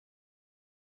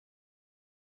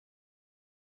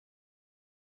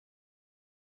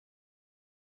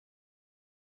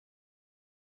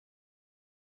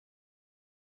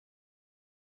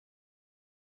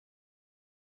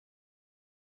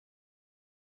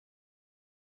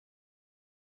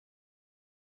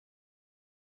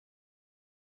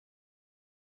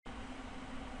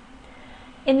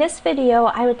In this video,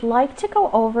 I would like to go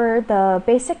over the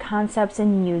basic concepts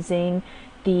in using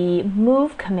the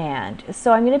move command.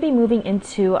 So I'm going to be moving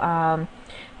into a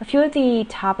few of the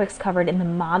topics covered in the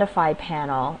modify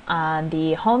panel on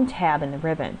the home tab in the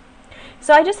ribbon.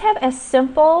 So I just have a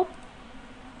simple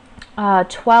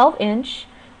 12-inch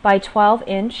by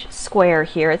 12-inch square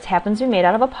here. It happens to be made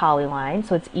out of a polyline,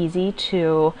 so it's easy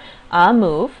to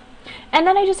move. And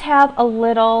then I just have a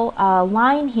little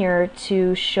line here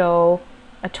to show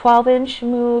a 12-inch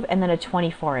move and then a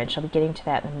 24-inch. I'll be getting to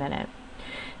that in a minute.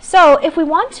 So if we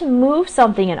want to move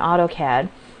something in AutoCAD,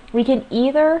 we can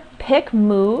either pick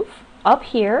move up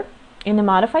here in the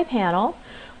modify panel,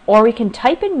 or we can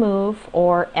type in move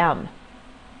or M.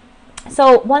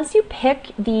 So once you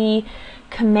pick the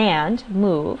command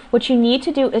move, what you need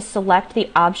to do is select the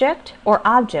object or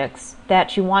objects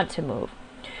that you want to move.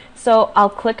 So I'll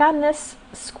click on this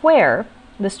square,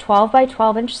 this 12 by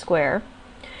 12 inch square,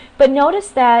 but notice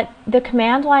that the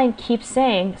command line keeps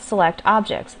saying select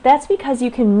objects. That's because you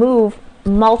can move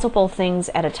multiple things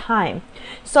at a time.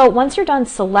 So once you're done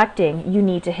selecting, you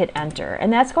need to hit enter,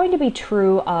 and that's going to be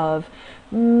true of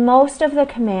most of the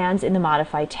commands in the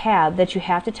modify tab that you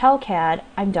have to tell CAD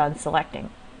I'm done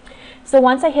selecting. So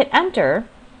once I hit enter,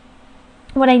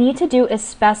 what I need to do is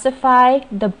specify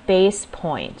the base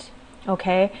point.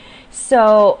 Okay,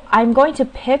 so I'm going to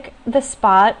pick the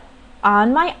spot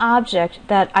on my object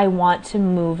that I want to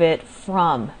move it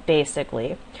from,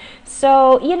 basically.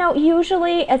 So, you know,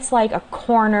 usually it's like a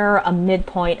corner, a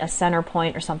midpoint, a center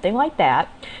point, or something like that.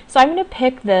 So I'm going to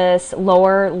pick this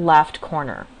lower left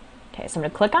corner. Okay, so I'm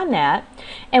going to click on that,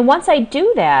 and once I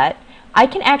do that, I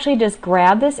can actually just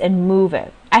grab this and move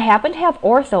it. I happen to have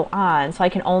ortho on, so I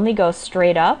can only go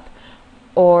straight up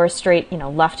or straight,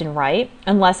 left and right,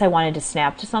 unless I wanted to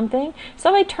snap to something. So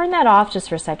if I turn that off just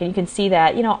for a second, you can see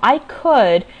that, I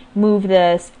could move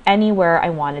this anywhere I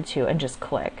wanted to and just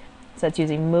click. So it's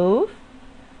using move,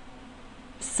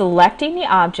 selecting the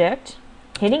object,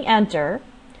 hitting enter,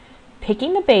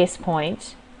 picking the base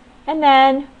point, and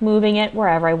then moving it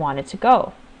wherever I want it to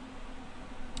go.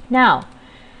 Now,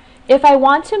 if I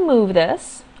want to move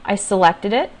this, I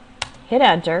selected it, hit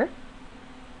enter.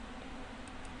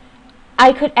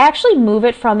 I could actually move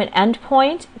it from an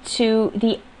endpoint to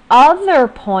the other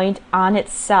point on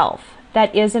itself.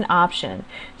 That is an option.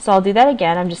 So I'll do that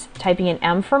again. I'm just typing in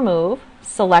M for move,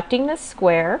 selecting this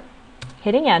square,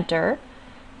 hitting enter,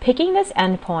 picking this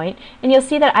endpoint, and you'll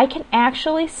see that I can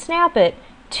actually snap it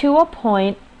to a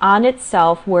point on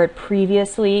itself where it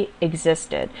previously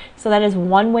existed. So that is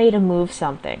one way to move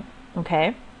something.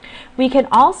 Okay? We can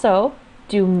also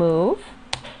do move,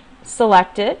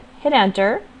 select it, hit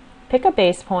enter, pick a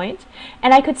base point,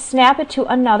 and I could snap it to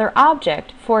another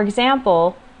object. For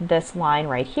example, this line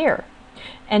right here.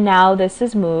 And now this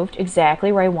is moved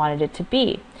exactly where I wanted it to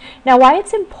be. Now, why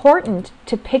it's important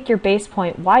to pick your base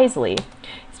point wisely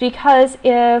is because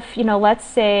if, let's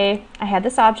say I had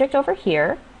this object over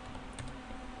here,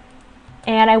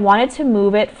 and I wanted to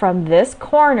move it from this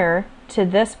corner to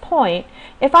this point,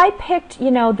 if I picked,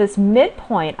 this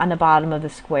midpoint on the bottom of the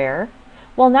square,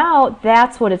 well, now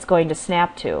that's what it's going to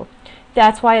snap to.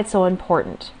 That's why it's so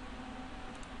important.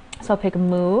 So I'll pick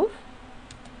move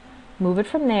it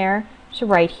from there to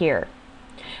right here.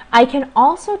 I can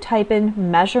also type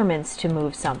in measurements to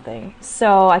move something.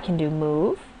 So I can do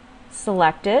move,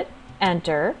 select it,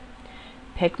 enter,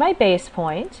 pick my base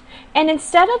point, and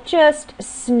instead of just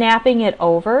snapping it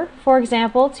over, for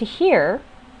example, to here,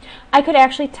 I could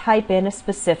actually type in a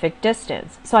specific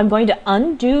distance. So I'm going to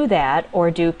undo that or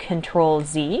do Control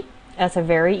Z. That's a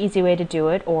very easy way to do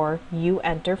it, or U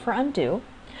enter for undo.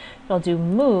 I'll do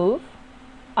move,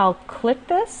 I'll click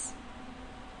this,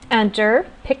 enter,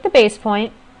 pick the base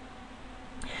point,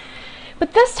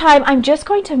 but this time I'm just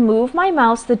going to move my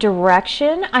mouse the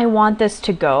direction I want this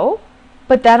to go,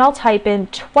 but then I'll type in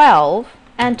 12,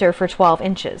 enter for 12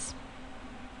 inches.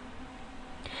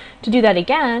 To do that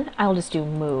again, I'll just do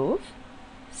move,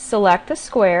 select the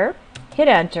square, hit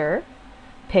enter,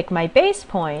 pick my base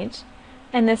point,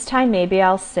 and this time maybe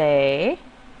I'll say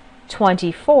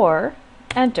 24,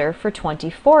 enter for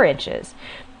 24 inches.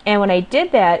 And when I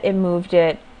did that, it moved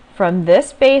it from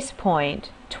this base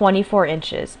point 24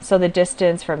 inches. So the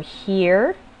distance from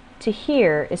here to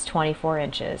here is 24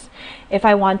 inches. If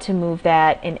I want to move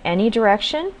that in any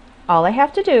direction, all I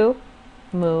have to do,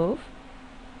 move,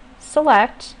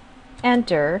 select,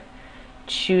 enter,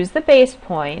 choose the base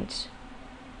point,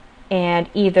 and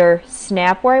either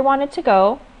snap where I want it to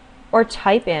go or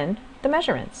type in the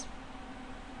measurements.